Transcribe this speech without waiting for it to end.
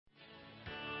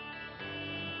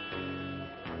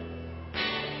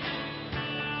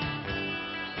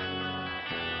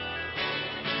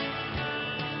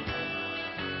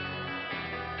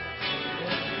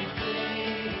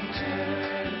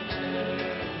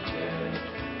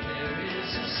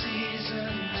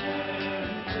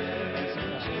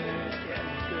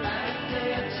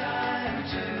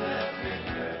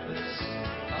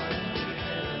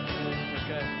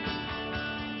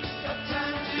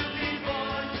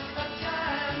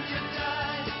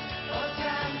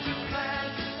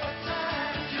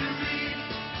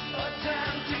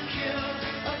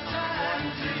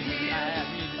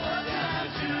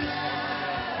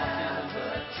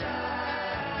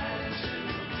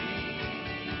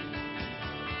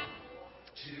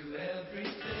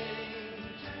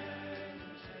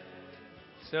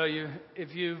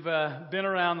If you've been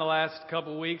around the last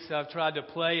couple of weeks, I've tried to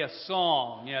play a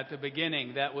song at the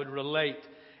beginning that would relate.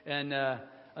 And a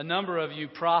number of you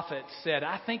prophets said,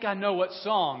 I think I know what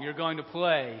song you're going to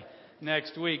play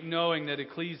next week, knowing that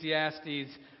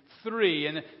Ecclesiastes 3.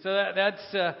 And so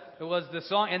it was the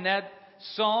song. And that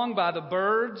song by the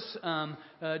Byrds,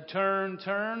 Turn,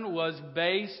 Turn, was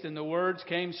based, and the words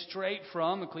came straight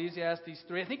from Ecclesiastes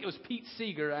 3. I think it was Pete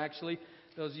Seeger, actually.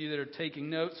 Those of you that are taking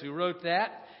notes, who wrote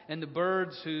that, and the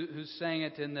Byrds who sang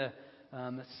it in the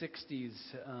 60s,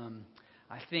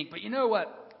 I think. But you know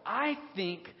what? I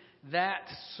think that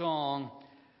song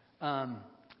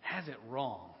has it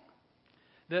wrong.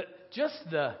 The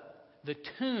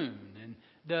tune and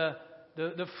the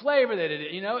flavor that it,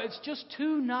 it's just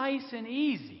too nice and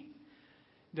easy.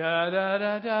 Da da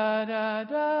da da da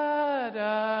da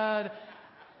da.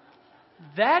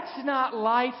 That's not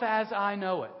life as I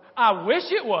know it. I wish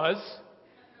it was.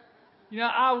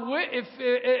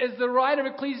 If as the writer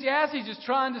of Ecclesiastes is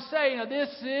trying to say, this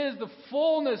is the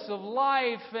fullness of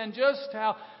life and just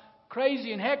how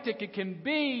crazy and hectic it can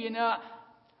be,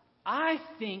 I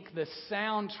think the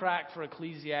soundtrack for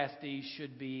Ecclesiastes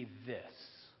should be this.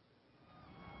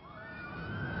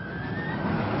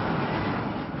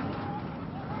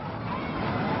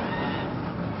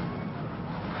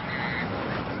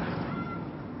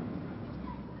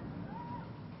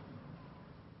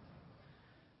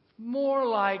 More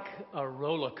like a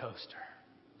roller coaster.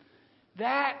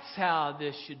 That's how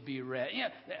this should be read.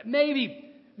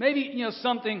 Maybe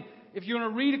something. If you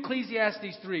want to read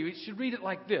Ecclesiastes 3, you should read it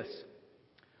like this: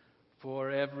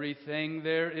 For everything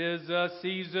there is a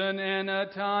season and a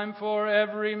time for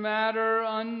every matter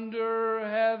under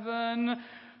heaven.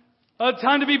 A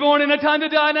time to be born and a time to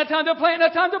die, and a time to plant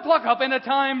and a time to pluck up, and a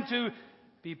time to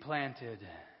be planted.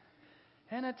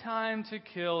 And a time to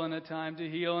kill, and a time to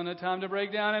heal, and a time to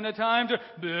break down, and a time to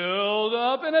build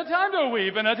up, and a time to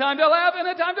weep, and a time to laugh, and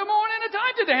a time to mourn, and a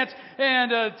time to dance,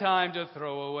 and a time to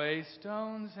throw away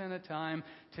stones, and a time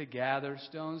to gather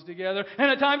stones together,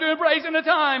 and a time to embrace, and a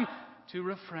time to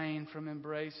refrain from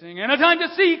embracing, and a time to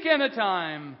seek, and a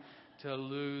time to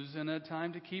lose, and a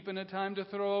time to keep, and a time to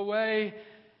throw away,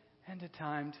 and a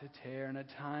time to tear, and a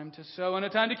time to sow, and a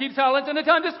time to keep silence, and a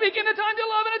time to speak, and a time to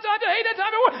love, and a time to hate, and a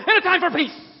time to war, and a time for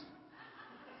peace.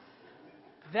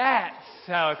 That's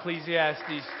how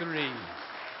Ecclesiastes 3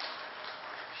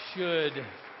 should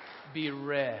be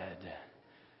read.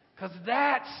 Because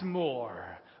that's more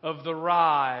of the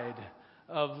ride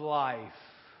of life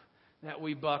that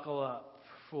we buckle up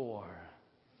for.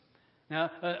 Now,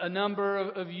 a number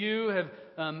of you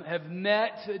have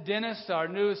met Dennis, our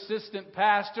new assistant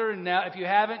pastor. And now, if you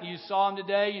haven't, you saw him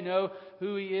today. You know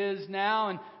who he is now.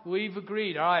 And we've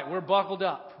agreed. All right, we're buckled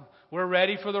up. We're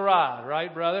ready for the ride.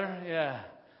 Right, brother? Yeah.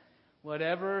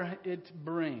 Whatever it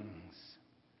brings.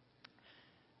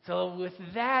 So with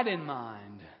that in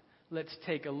mind, let's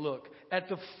take a look at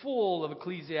the full of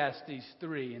Ecclesiastes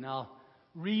 3. And I'll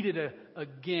read it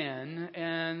again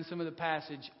and some of the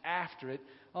passage after it,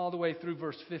 all the way through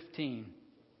verse 15.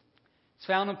 It's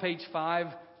found on page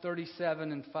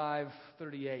 537 and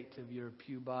 538 of your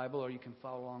Pew Bible, or you can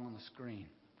follow along on the screen.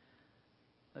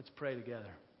 Let's pray together.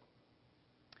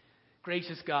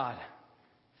 Gracious God,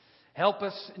 help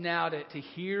us now to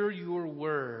hear your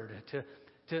word,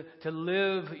 to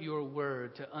live your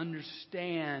word, to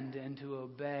understand and to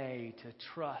obey, to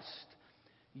trust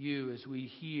you as we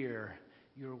hear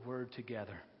your word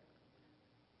together.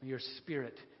 May your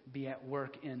Spirit be at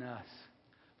work in us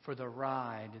for the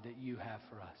ride that you have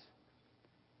for us.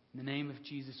 In the name of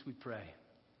Jesus we pray.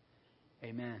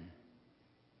 Amen.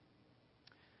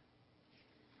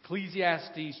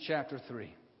 Ecclesiastes chapter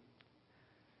 3.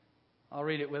 I'll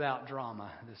read it without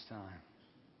drama this time.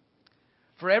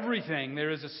 For everything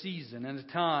there is a season and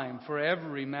a time for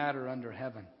every matter under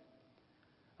heaven.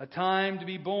 A time to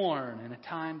be born and a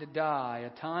time to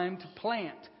die. A time to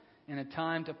plant and a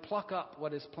time to pluck up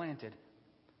what is planted.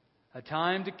 A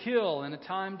time to kill and a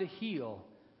time to heal.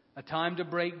 A time to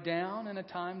break down and a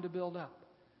time to build up.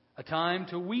 A time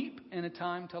to weep and a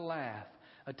time to laugh.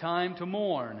 A time to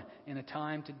mourn and a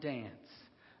time to dance.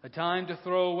 A time to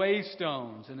throw away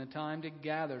stones and a time to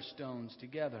gather stones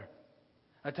together.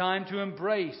 A time to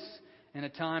embrace and a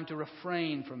time to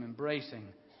refrain from embracing.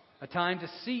 A time to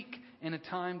seek and a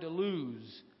time to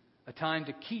lose. A time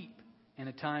to keep and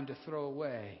a time to throw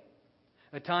away.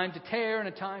 A time to tear and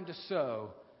a time to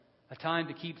sow. A time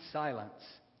to keep silence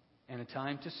and a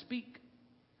time to speak.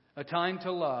 A time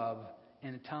to love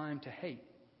and a time to hate.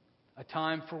 A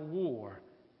time for war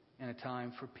and a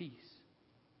time for peace.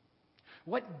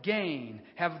 What gain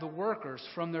have the workers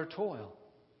from their toil?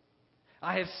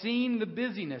 I have seen the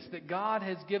busyness that God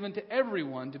has given to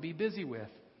everyone to be busy with.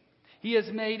 He has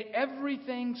made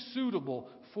everything suitable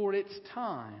for its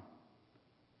time.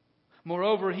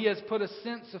 Moreover, He has put a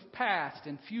sense of past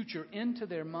and future into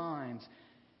their minds,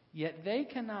 yet they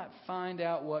cannot find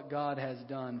out what God has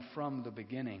done from the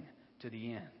beginning to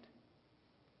the end.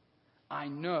 I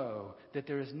know that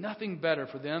there is nothing better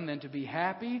for them than to be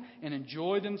happy and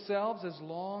enjoy themselves as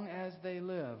long as they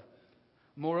live.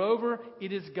 Moreover,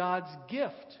 it is God's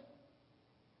gift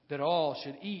that all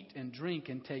should eat and drink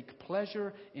and take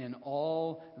pleasure in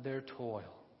all their toil.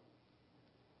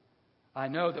 I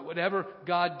know that whatever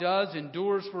God does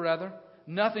endures forever.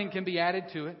 Nothing can be added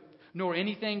to it, nor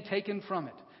anything taken from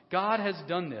it. God has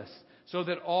done this so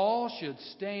that all should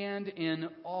stand in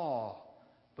awe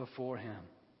before Him.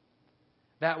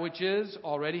 That which is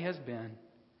already has been,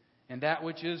 and that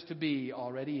which is to be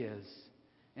already is.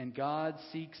 And God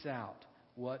seeks out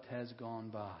what has gone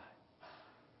by.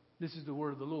 This is the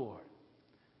word of the Lord.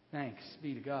 Thanks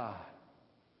be to God.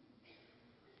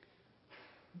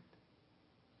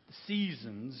 The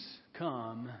seasons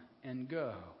come and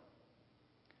go.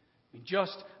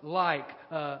 Just like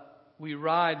we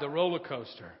ride the roller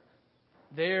coaster,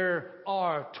 there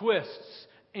are twists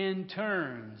and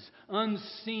turns,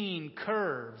 unseen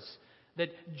curves that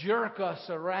jerk us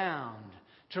around,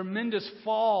 tremendous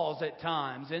falls at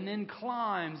times, and then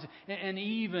climbs, and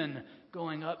even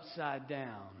going upside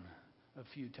down a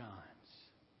few times.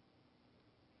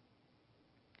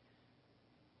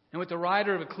 And what the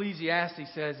writer of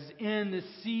Ecclesiastes says is, in the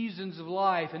seasons of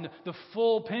life and the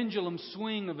full pendulum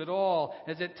swing of it all,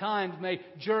 as at times may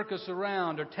jerk us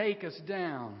around or take us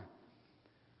down,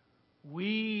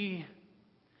 we,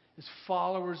 as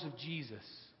followers of Jesus,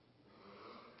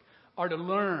 are to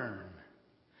learn,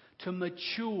 to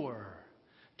mature,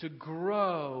 to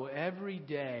grow every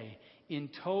day in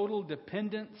total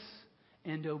dependence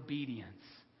and obedience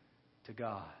to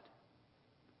God.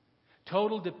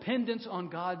 Total dependence on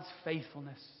God's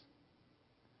faithfulness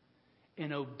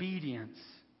and obedience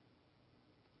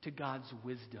to God's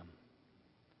wisdom.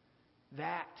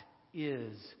 That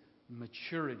is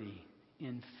maturity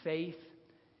in faith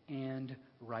and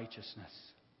righteousness.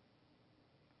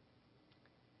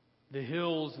 The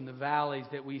hills and the valleys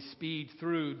that we speed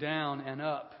through, down and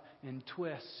up, and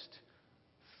twist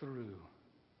through.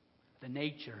 The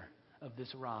nature of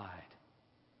this ride.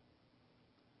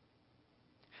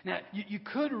 Now, you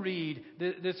could read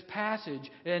this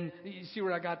passage, and you see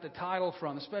where I got the title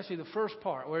from, especially the first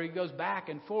part, where he goes back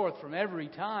and forth from every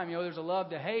time. You know, there's a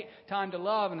love to hate, time to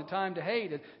love, and a time to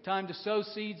hate, a time to sow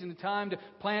seeds, and a time to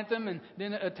plant them, and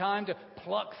then a time to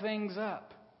pluck things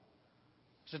up.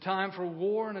 There's a time for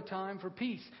war and a time for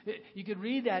peace. You could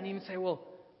read that and even say, well,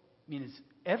 I mean, is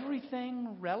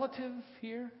everything relative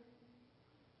here?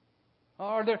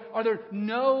 Are there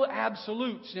no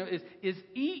absolutes? You know, is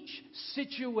each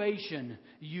situation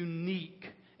unique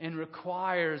and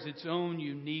requires its own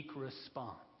unique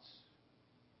response?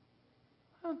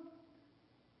 Well,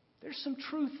 there's some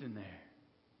truth in there.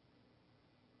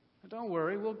 But don't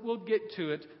worry, we'll get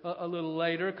to it a little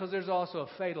later, because there's also a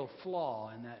fatal flaw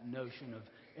in that notion of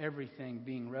everything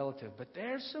being relative. But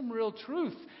there's some real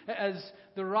truth. As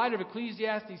the writer of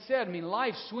Ecclesiastes said, I mean,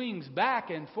 life swings back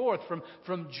and forth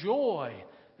from joy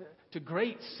to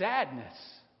great sadness,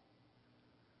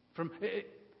 from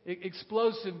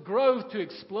explosive growth to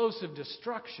explosive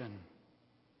destruction.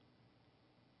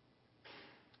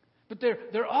 But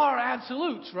there are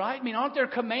absolutes, right? I mean, aren't there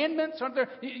commandments? Aren't there?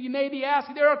 You may be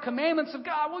asking, there are commandments of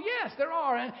God. Well, yes, there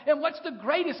are. And what's the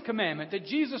greatest commandment that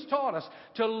Jesus taught us?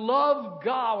 To love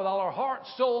God with all our heart,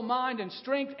 soul, mind, and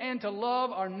strength, and to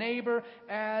love our neighbor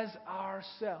as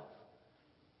ourselves.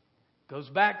 Goes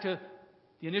back to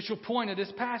the initial point of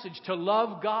this passage. To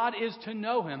love God is to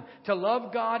know Him. To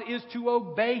love God is to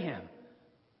obey Him.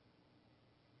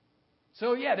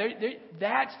 So yeah,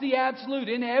 that's the absolute.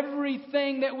 In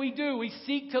everything that we do, we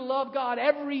seek to love God.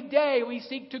 Every day we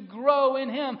seek to grow in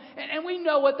Him. And we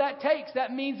know what that takes.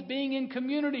 That means being in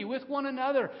community with one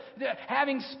another.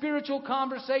 Having spiritual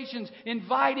conversations.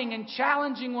 Inviting and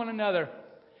challenging one another.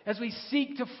 As we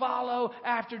seek to follow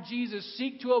after Jesus.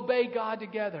 Seek to obey God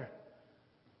together.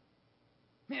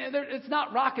 It's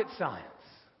not rocket science.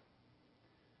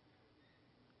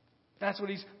 That's what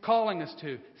He's calling us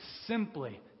to.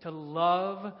 Simply to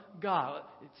love God.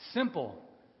 It's simple,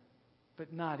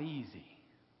 but not easy.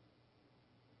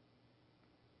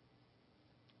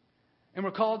 And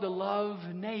we're called to love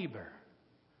neighbor.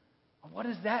 What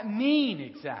does that mean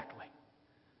exactly?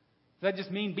 Does that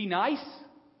just mean be nice?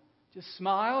 Just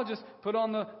smile? Just put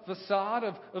on the facade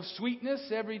of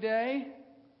sweetness every day?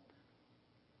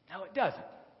 No, it doesn't.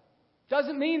 It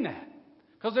doesn't mean that.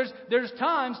 Because there's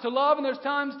times to love and there's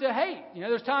times to hate.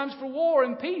 There's times for war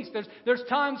and peace. There's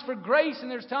times for grace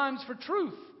and there's times for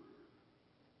truth.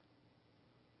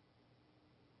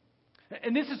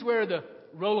 And this is where the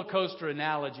roller coaster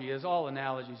analogy, as all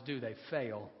analogies do, they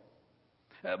fail.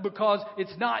 Because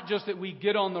it's not just that we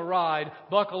get on the ride,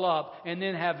 buckle up, and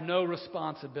then have no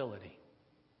responsibility.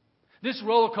 This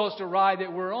roller coaster ride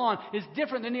that we're on is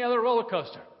different than any other roller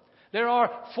coaster. There are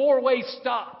four-way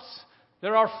stops.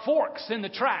 There are forks in the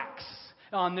tracks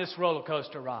on this roller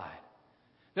coaster ride.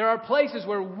 There are places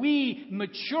where we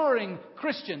maturing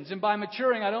Christians, and by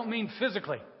maturing I don't mean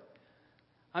physically,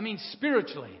 I mean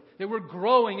spiritually, that we're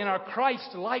growing in our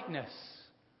Christ likeness.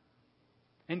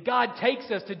 And God takes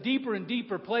us to deeper and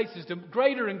deeper places, to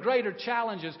greater and greater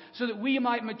challenges, so that we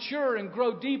might mature and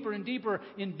grow deeper and deeper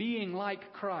in being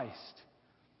like Christ.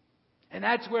 And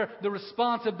that's where the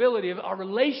responsibility of our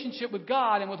relationship with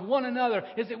God and with one another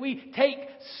is that we take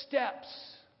steps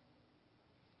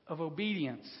of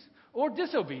obedience or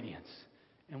disobedience,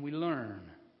 and we learn.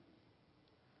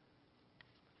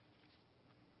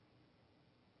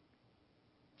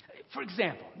 For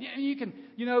example, you can,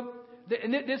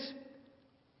 this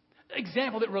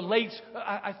example that relates,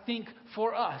 I think,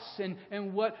 for us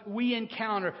and what we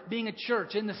encounter being a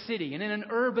church in the city and in an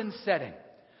urban setting.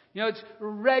 It's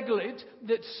regular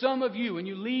that some of you, when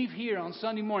you leave here on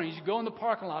Sunday mornings, you go in the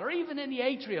parking lot or even in the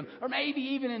atrium or maybe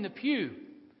even in the pew,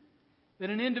 that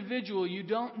an individual you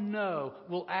don't know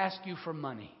will ask you for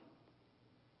money.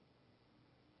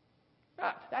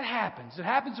 That happens. It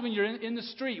happens when you're in the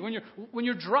street, when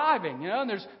you're driving, and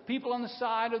there's people on the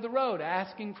side of the road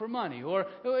asking for money, or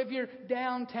if you're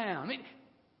downtown. It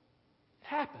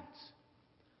happens.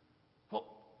 Well,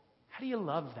 how do you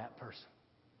love that person?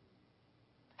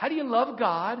 How do you love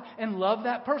God and love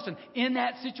that person in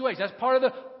that situation? That's part of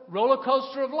the roller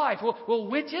coaster of life.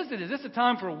 Well, which is it? Is this a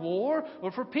time for war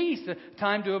or for peace? A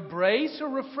time to embrace or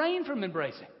refrain from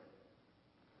embracing?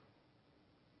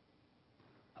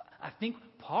 I think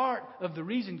part of the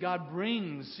reason God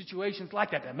brings situations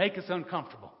like that make us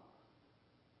uncomfortable.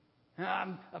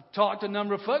 I've talked to a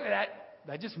number of folks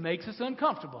that just makes us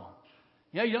uncomfortable.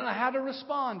 You don't know how to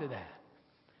respond to that.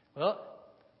 Well,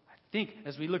 I think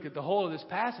as we look at the whole of this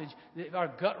passage, our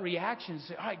gut reaction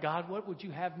is, all right, God, what would you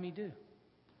have me do?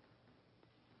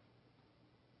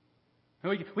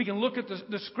 And we can look at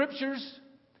the Scriptures,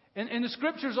 and the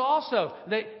Scriptures also,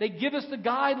 they give us the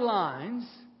guidelines,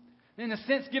 in a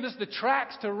sense give us the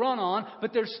tracks to run on,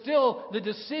 but there's still the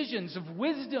decisions of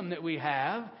wisdom that we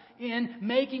have in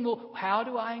making, how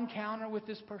do I encounter with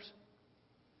this person?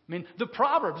 I mean, the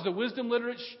Proverbs, the wisdom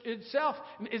literature itself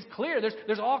is clear.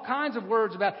 There's all kinds of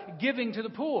words about giving to the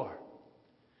poor.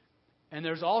 And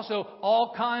there's also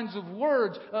all kinds of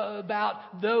words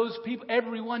about those people,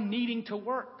 everyone needing to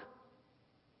work.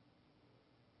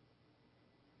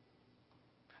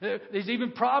 There's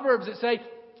even Proverbs that say,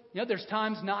 there's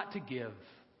times not to give.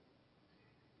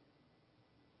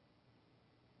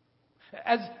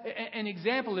 As an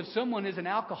example, if someone is an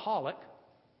alcoholic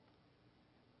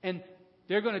and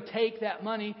they're going to take that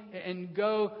money and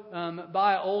go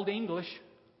buy Old English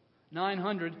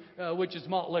 900, which is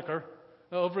malt liquor,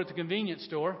 over at the convenience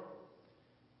store,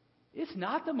 it's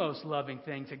not the most loving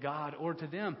thing to God or to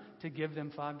them to give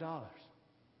them $5.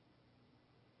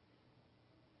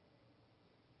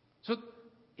 So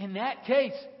in that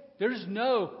case, there's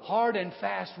no hard and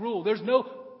fast rule.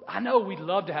 I know we'd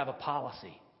love to have a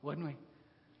policy, wouldn't we?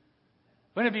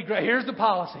 Wouldn't it be great? Here's the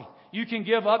policy. You can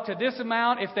give up to this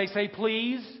amount if they say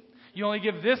please. You only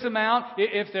give this amount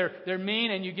if they're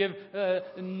mean, and you give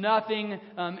nothing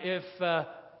if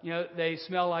they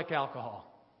smell like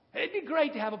alcohol. It'd be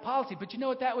great to have a policy, but you know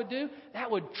what that would do?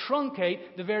 That would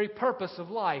truncate the very purpose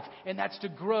of life, and that's to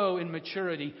grow in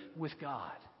maturity with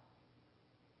God.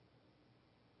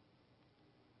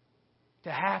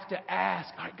 To have to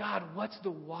ask, all right, God, what's the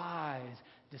wise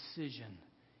decision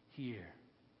here?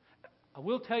 I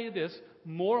will tell you this,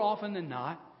 more often than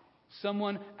not,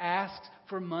 someone asks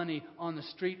for money on the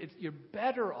street, you're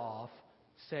better off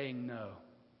saying no.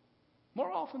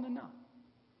 More often than not.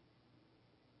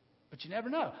 But you never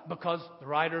know, because the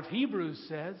writer of Hebrews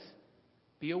says,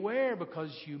 be aware, because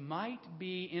you might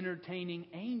be entertaining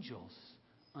angels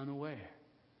unaware.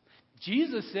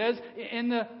 Jesus says in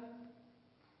the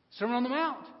Sermon on the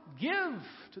Mount, give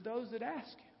to those that ask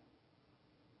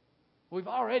you. I've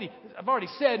already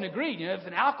said and agreed, if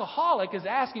an alcoholic is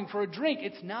asking for a drink,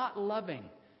 it's not loving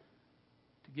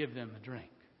to give them a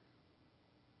drink.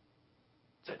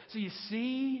 So you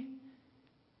see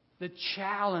the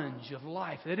challenge of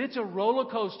life, that it's a roller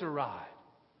coaster ride.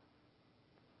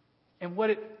 And what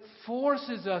it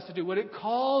forces us to do, what it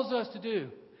calls us to do,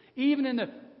 even in the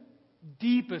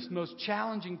deepest, most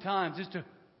challenging times, is to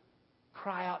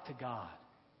cry out to God,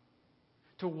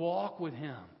 to walk with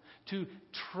Him, to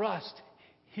trust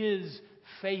His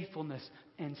faithfulness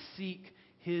and seek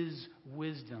His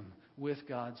wisdom with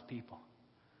God's people.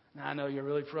 Now, I know you're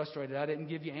really frustrated. I didn't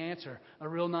give you an answer, a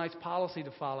real nice policy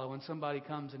to follow when somebody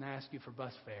comes and asks you for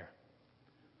bus fare.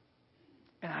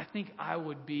 And I think I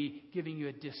would be giving you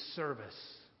a disservice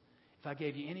if I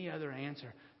gave you any other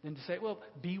answer than to say, well,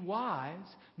 be wise,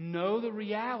 know the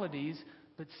realities,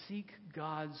 but seek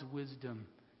God's wisdom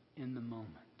in the moment.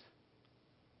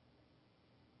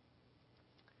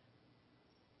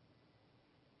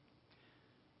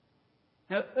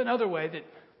 Now, another way that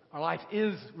our life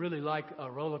is really like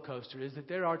a roller coaster is that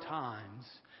there are times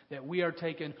that we are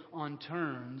taken on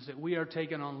turns, that we are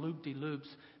taken on loop-de-loops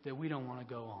that we don't want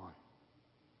to go on.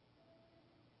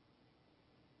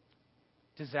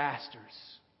 Disasters,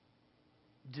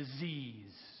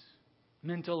 disease,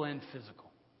 mental and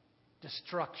physical,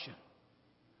 destruction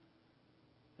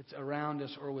that's around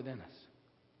us or within us.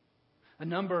 A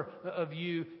number of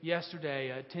you yesterday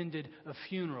attended a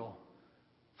funeral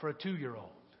for a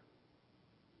 2-year-old.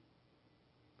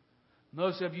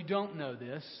 Most of you don't know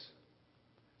this.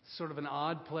 It's sort of an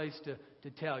odd place to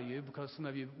tell you because some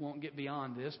of you won't get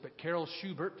beyond this. But Carol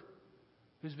Schubert,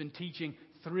 who's been teaching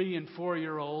 3- and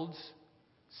 4-year-olds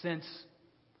since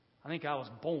I think I was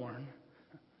born,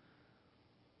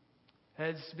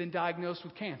 has been diagnosed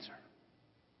with cancer.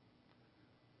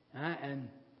 And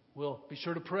we'll be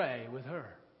sure to pray with her.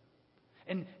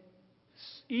 And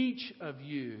each of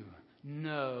you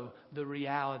know the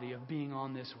reality of being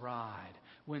on this ride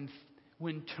when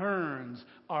turns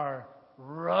are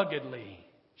ruggedly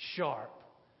sharp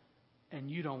and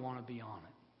you don't want to be on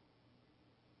it.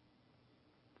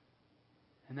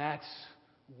 And that's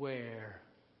where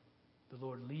the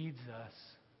Lord leads us,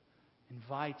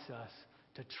 invites us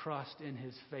to trust in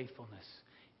His faithfulness,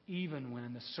 even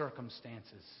when the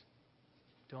circumstances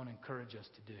don't encourage us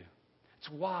to do. It's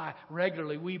why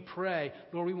regularly we pray,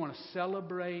 Lord, we want to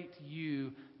celebrate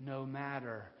You no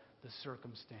matter the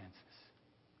circumstances.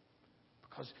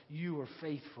 Because You are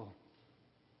faithful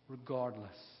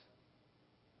regardless.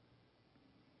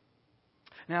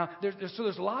 Now,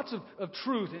 there's lots of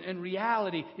truth and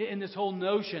reality in this whole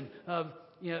notion of,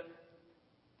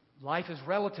 life is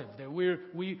relative. That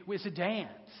it's a dance.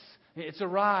 It's a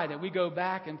ride that we go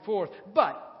back and forth. But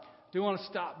I do want to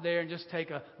stop there and just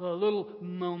take a little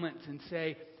moment and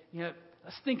say, let's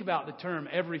think about the term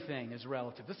everything is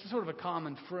relative. This is sort of a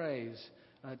common phrase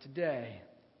today.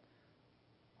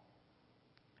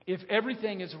 If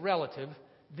everything is relative,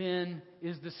 then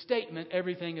is the statement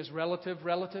everything is relative?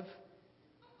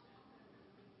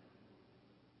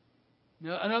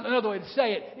 No, another way to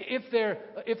say it,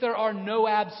 if there are no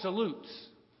absolutes,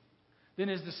 then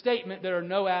is the statement there are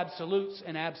no absolutes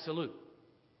an absolute?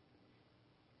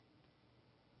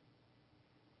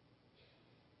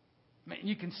 I mean,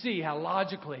 you can see how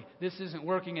logically this isn't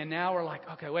working, and now we're like,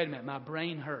 okay, wait a minute, my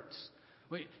brain hurts.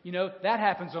 That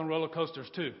happens on roller coasters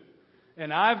too.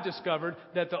 And I've discovered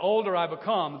that the older I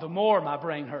become, the more my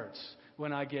brain hurts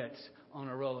when I get on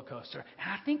a roller coaster.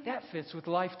 And I think that fits with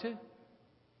life too.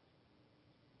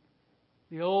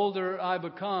 The older I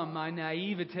become, my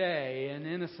naivete and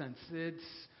innocence, it's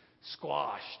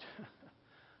squashed.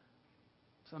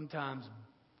 Sometimes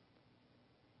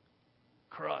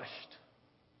crushed.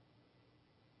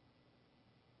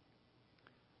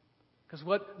 Because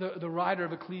what the writer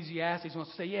of Ecclesiastes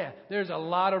wants to say, there's a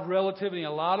lot of relativity, a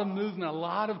lot of movement, a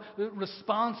lot of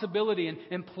responsibility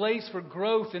and place for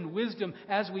growth and wisdom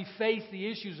as we face the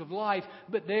issues of life.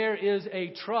 But there is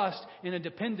a trust and a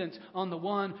dependence on the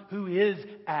one who is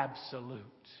absolute.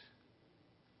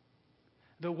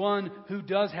 The one who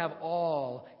does have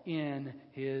all in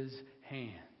His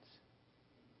hands.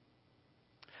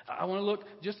 I want to look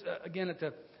just again at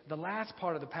the last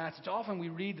part of the passage. Often we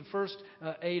read the first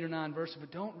 8 or 9 verses,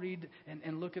 but don't read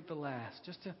and look at the last.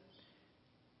 Just to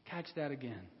catch that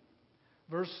again.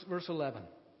 Verse 11.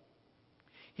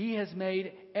 He has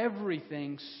made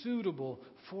everything suitable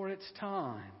for its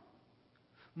time.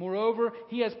 Moreover,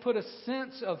 He has put a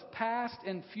sense of past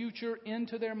and future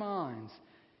into their minds.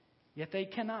 Yet they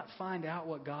cannot find out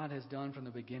what God has done from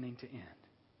the beginning to end.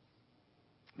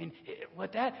 I mean,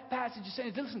 what that passage is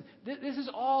saying is, listen, this is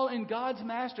all in God's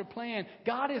master plan.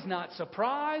 God is not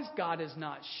surprised. God is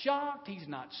not shocked. He's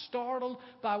not startled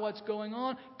by what's going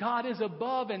on. God is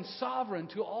above and sovereign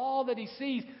to all that He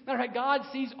sees. Matter of fact, God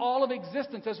sees all of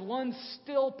existence as one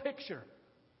still picture.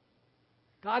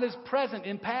 God is present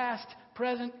in past,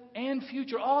 present, and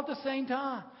future all at the same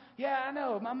time. Yeah, I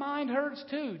know. My mind hurts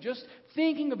too, just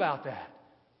thinking about that.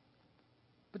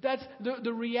 But that's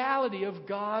the reality of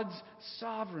God's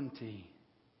sovereignty.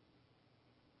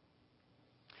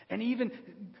 And even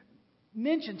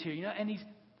mentioned here, and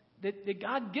that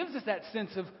God gives us that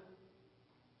sense of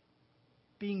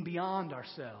being beyond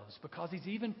ourselves, because He's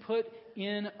even put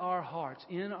in our hearts,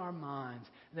 in our minds,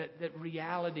 that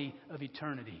reality of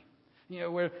eternity.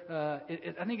 Where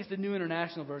I think it's the New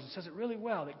International Version says it really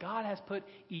well, that God has put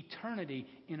eternity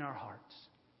in our hearts.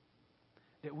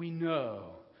 That we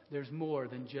know there's more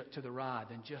than to the ride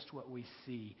than just what we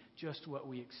see, just what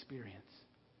we experience.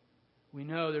 We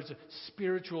know there's a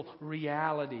spiritual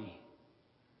reality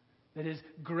that is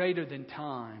greater than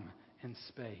time and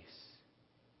space.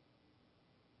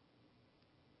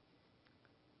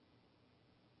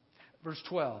 Verse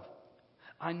 12.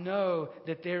 I know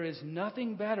that there is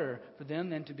nothing better for them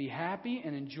than to be happy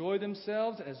and enjoy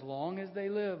themselves as long as they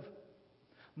live.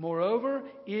 Moreover,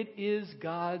 it is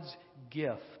God's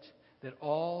gift that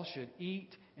all should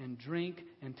eat and drink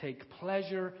and take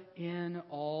pleasure in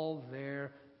all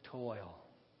their toil.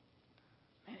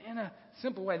 In a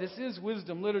simple way, this is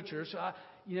wisdom literature, so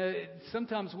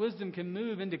sometimes wisdom can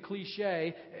move into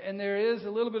cliche, and there is a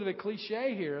little bit of a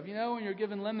cliche here of, when you're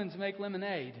given lemons, make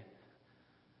lemonade.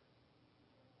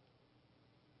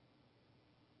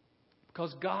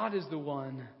 Because God is the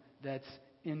one that's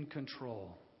in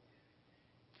control.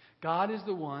 God is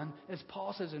the one, as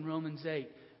Paul says in Romans 8,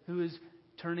 who is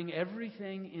turning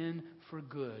everything in for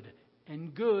good.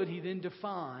 And good, he then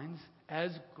defines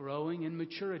as growing in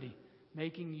maturity,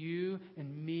 making you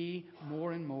and me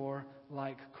more and more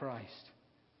like Christ.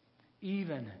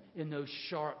 Even in those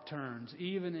sharp turns,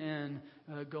 even in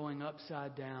going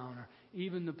upside down, or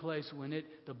even the place when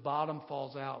the bottom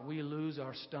falls out, we lose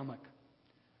our stomach.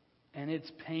 And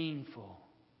it's painful.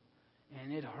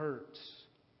 And it hurts.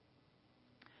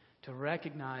 To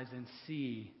recognize and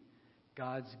see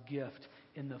God's gift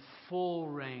in the full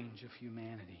range of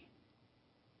humanity.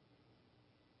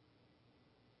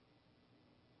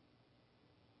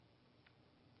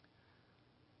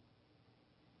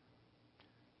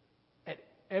 At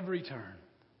every turn,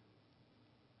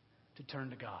 to turn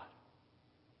to God.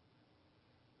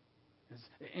 It's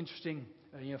interesting.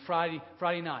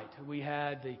 Friday night we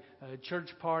had the church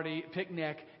party,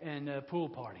 picnic, and pool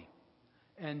party,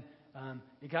 and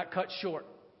it got cut short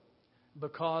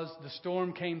because the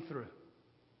storm came through.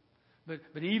 But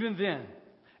even then,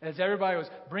 as everybody was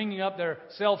bringing up their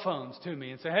cell phones to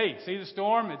me and say, "Hey, see the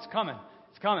storm? It's coming.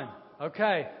 It's coming."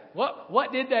 Okay,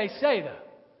 what did they say though?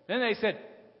 Then they said,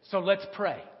 "So let's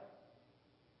pray.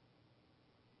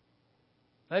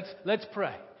 Let's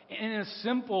pray." In a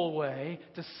simple way,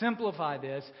 to simplify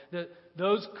this,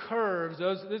 those curves,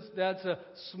 that's a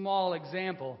small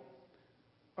example,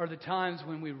 are the times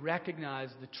when we recognize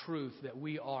the truth that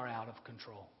we are out of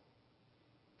control.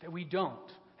 That we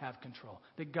don't have control.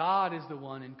 That God is the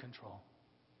one in control.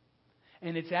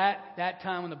 And it's at that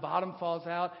time when the bottom falls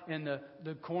out and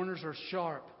the corners are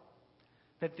sharp,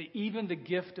 that even the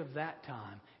gift of that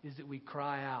time is that we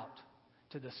cry out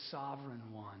to the sovereign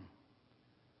one.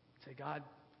 Say, God,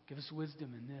 give us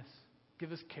wisdom in this.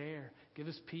 Give us care. Give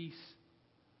us peace.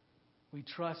 We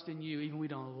trust in you, even we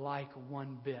don't like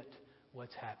one bit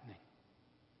what's happening.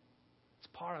 It's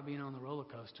part of being on the roller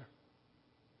coaster.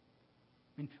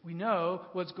 I mean, we know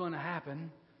what's going to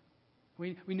happen.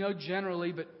 We know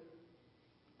generally, but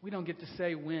we don't get to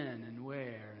say when and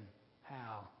where and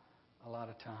how a lot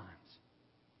of times.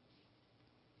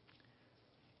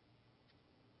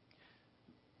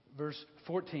 Verse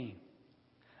 14.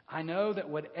 I know that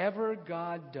whatever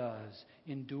God does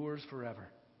endures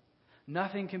forever.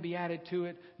 Nothing can be added to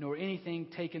it, nor anything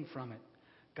taken from it.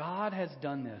 God has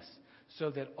done this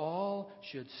so that all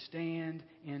should stand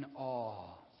in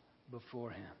awe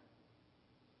before Him.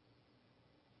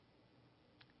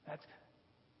 That's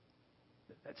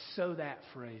that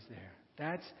phrase there.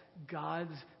 That's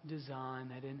God's design,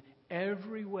 that in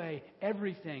every way,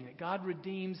 everything, that God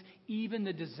redeems even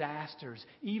the disasters,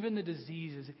 even the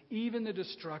diseases, even the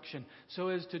destruction, so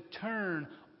as to turn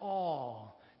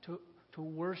all to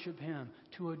worship Him,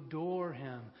 to adore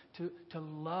Him, to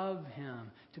love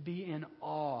Him, to be in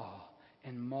awe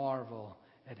and marvel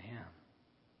at Him.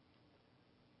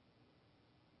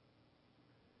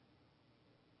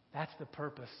 That's the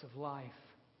purpose of life.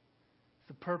 It's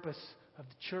the purpose of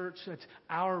the church. That's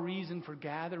our reason for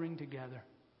gathering together.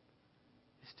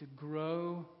 Is to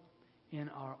grow in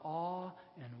our awe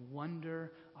and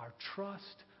wonder, our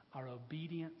trust, our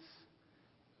obedience,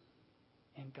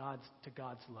 and to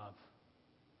God's love.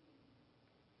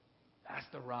 That's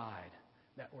the ride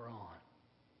that we're on.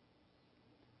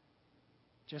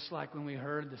 Just like when we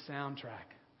heard the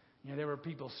soundtrack. There were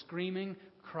people screaming,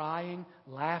 crying,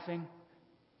 laughing.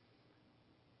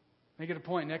 Make it a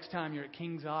point next time you're at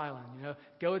Kings Island,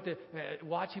 go at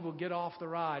watch people get off the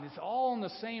ride. It's all on the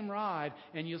same ride,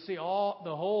 and you'll see the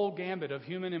whole gambit of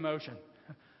human emotion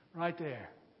right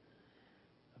there.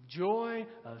 Of joy,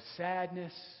 of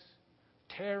sadness,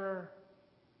 terror,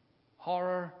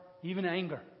 horror, even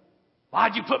anger.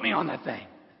 Why'd you put me on that thing?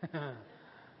 And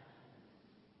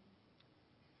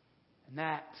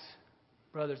that,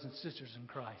 brothers and sisters in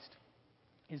Christ,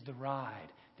 is the ride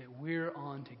that we're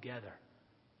on together.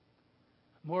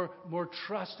 More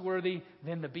trustworthy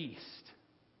than the beast,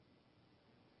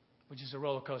 which is a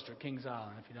roller coaster at Kings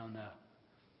Island, if you don't know.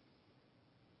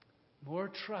 More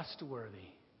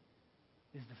trustworthy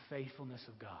is the faithfulness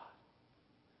of God.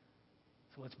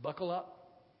 So let's buckle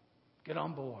up, get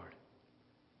on board,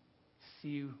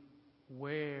 see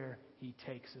where He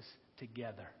takes us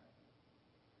together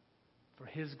for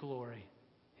His glory,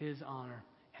 His honor,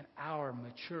 and our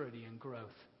maturity and growth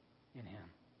in Him.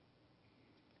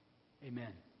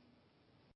 Amen.